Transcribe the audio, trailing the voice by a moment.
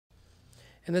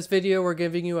In this video, we're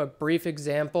giving you a brief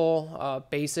example,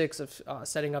 basics of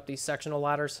setting up these sectional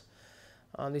ladders.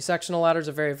 These sectional ladders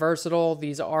are very versatile.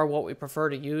 These are what we prefer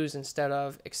to use instead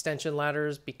of extension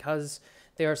ladders because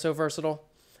they are so versatile.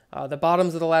 The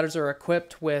bottoms of the ladders are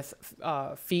equipped with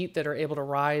feet that are able to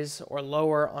rise or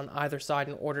lower on either side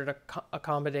in order to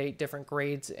accommodate different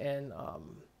grades in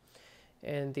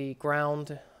the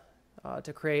ground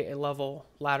to create a level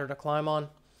ladder to climb on.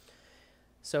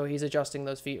 So he's adjusting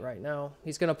those feet right now.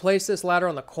 He's going to place this ladder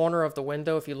on the corner of the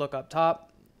window if you look up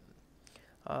top.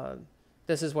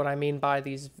 This is what I mean by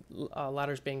these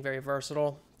ladders being very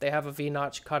versatile. They have a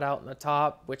V-notch cut out in the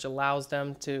top, which allows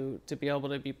them to be able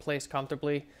to be placed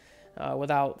comfortably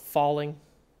without falling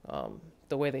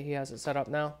the way that he has it set up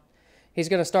now. He's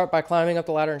going to start by climbing up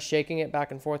the ladder and shaking it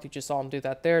back and forth. You just saw him do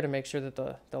that there to make sure that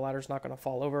the ladder's not going to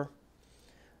fall over.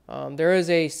 There is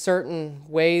a certain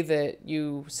way that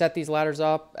you set these ladders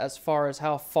up as far as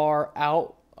how far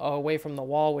out away from the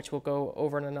wall, which we'll go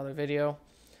over in another video,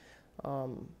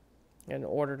 in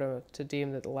order to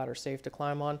deem that the ladder is safe to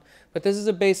climb on. But this is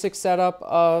a basic setup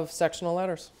of sectional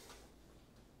ladders.